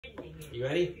You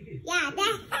ready? Yeah, the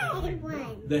head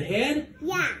one. The head?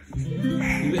 Yeah.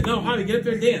 No, honey, get up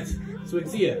there and dance so we can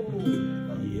see it.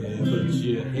 Yeah, put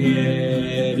your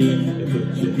head in,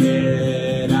 put your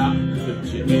head out, put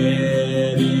your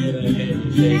head in, and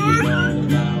you shake it all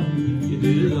about. You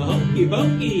do the hokey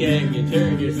pokey and you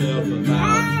turn yourself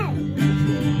about. That's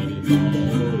what it's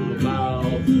all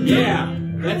about. Yeah,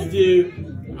 let's do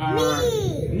our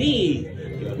knee.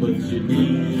 You put your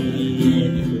knee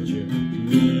in, you put your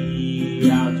knee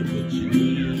out, you put your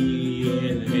knee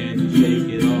in, and you shake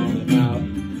it all about.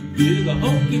 Do the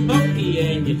hokey pokey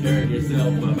and you turn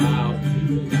yourself about.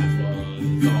 That's what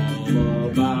it's all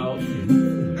about. I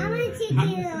want to do.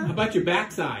 How about your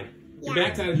backside? Your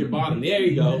backside is your bottom. There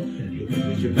you go. You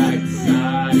put your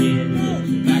backside in, you put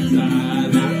your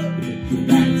backside out, you put your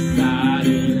backside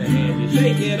in, and you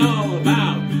shake it all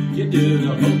about. You do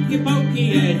the hokey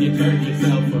pokey and you turn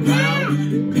yourself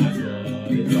around. That's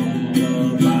what it's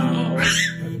all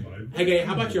about. Okay,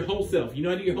 how about your whole self? You know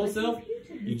how to do your whole self?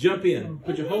 You jump in,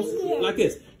 put your whole, like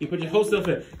this. You put your whole self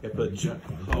in. You put your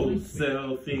whole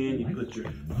self in, you put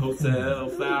your whole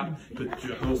self out, put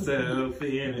your whole self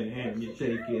in, and you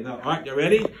shake it out. All right, you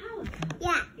ready? Yeah.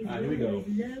 All right, here we go.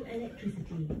 No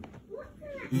electricity.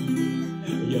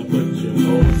 You put your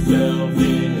whole self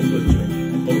in, you put your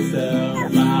whole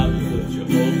self out, you put your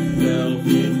whole self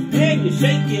in, and you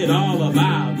shake it all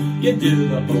about. You do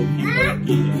the hokey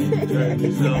pokey and you turn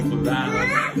yourself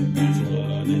around. That's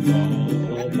what it's all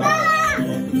about.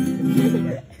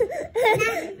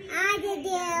 I want to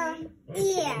do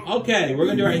ear. Okay, we're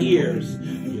gonna do our ears.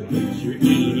 You put your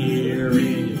ear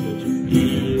in, you put your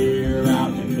ear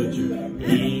out, you put your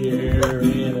ear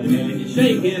in, and you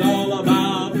shake it all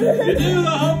about. You do the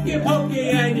hokey pokey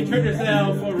and you turn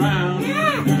yourself around.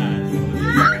 That's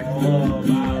what it's all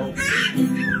about.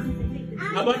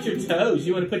 How about your toes?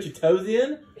 You want to put your toes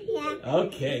in? Yeah.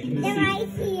 Okay, can you They're see? right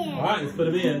here. All right, let's put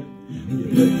them in. You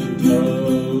put your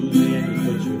toes in, you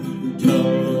put your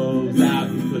toes out,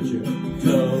 you put your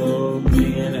toes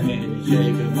in, and you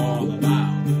shake them all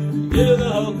about. Do the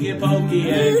hokey pokey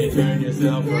and you turn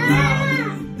yourself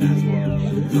around. That's what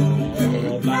it's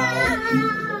all about.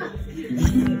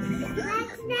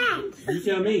 What's next? You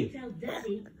tell me. Tell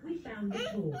Daddy we found the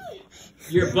tool.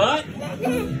 Your butt?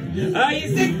 Oh, you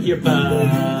stick your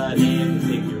butt in,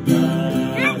 stick your butt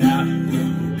out,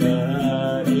 stick your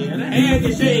butt in, and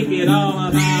you shake it all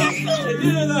about. You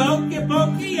do the hokey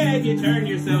pokey and you turn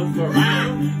yourself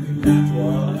around. That's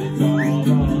what it's all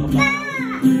about.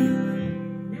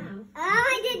 I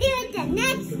want to do the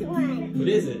next one. What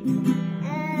is it?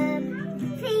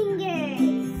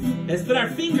 Fingers. Let's put our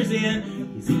fingers in.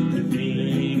 You stick your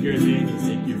fingers in, you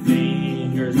stick your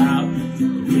fingers out, stick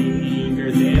your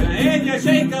fingers in, and you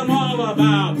shake them all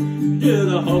about. Do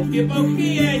the hokey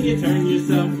pokey and you turn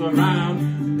yourself around.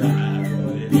 That's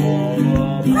what it's all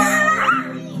about.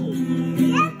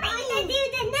 I want to do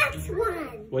the next one.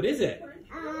 What is it?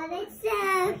 It's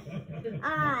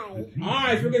eye.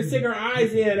 Eyes. We're going to stick our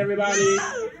eyes in, everybody.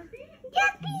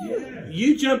 Yuppie.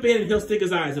 You jump in and he'll stick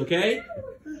his eyes, okay?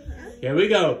 Here we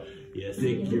go. You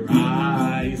stick your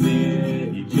eyes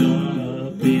in, you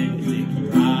jump in, you stick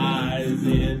your eyes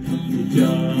in, you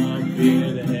jump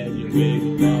in, and you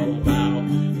wiggle all about.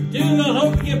 Do the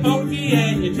hokey pokey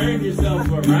and you turn yourself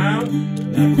around.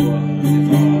 That's what it's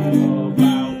all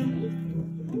about.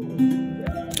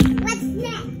 What's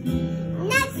next?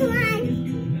 Next one.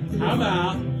 How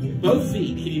about both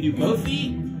feet? Can you do both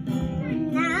feet?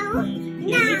 No.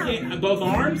 You can't, both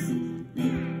arms? No.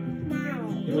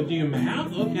 You want to do your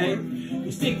mouth? Okay.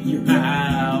 You stick your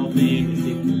mouth in, you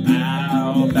stick your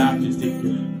mouth out, you stick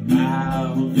your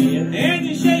mouth in, and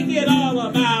you shake it all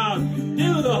about.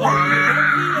 Do the hokey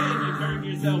pokey and you turn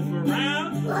yourself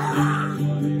around. That's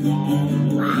what it's all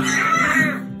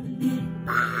about.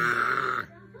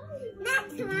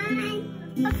 Next one.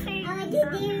 I want to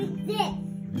do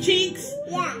this. Cheeks.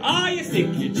 Yeah. Oh, you stick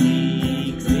your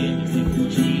cheeks in, you stick your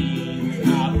cheeks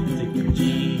out, you stick your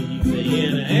cheeks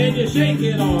in, and you shake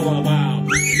it all about.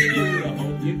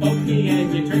 You pokey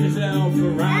and you turn yourself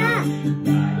around.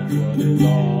 That's what it's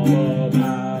all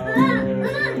about.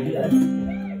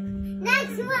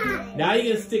 Next one. Now you're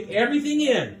going to stick everything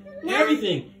in.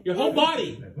 Everything. Your whole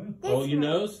body. Oh, your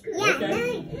nose? Yeah.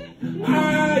 Okay.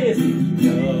 Ah, you stick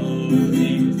your nose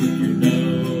in, you stick your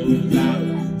nose out,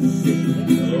 you stick your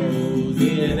nose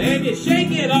in, and you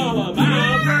shake it all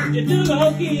about. You do the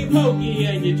hokey pokey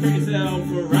and you turn yourself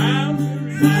around.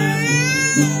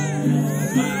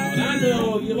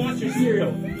 No, you lost your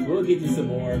cereal. We'll get you some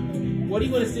more. What do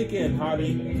you want to stick in,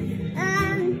 Hobby?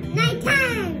 My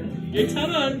tongue. Your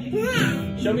tongue?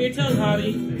 Yeah. Show me your tongue,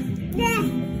 Hobby. Yeah.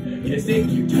 You stick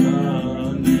your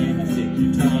tongue in, you stick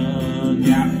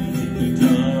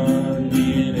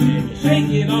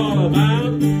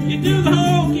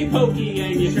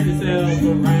yourself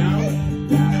around.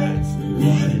 That's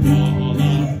one and all.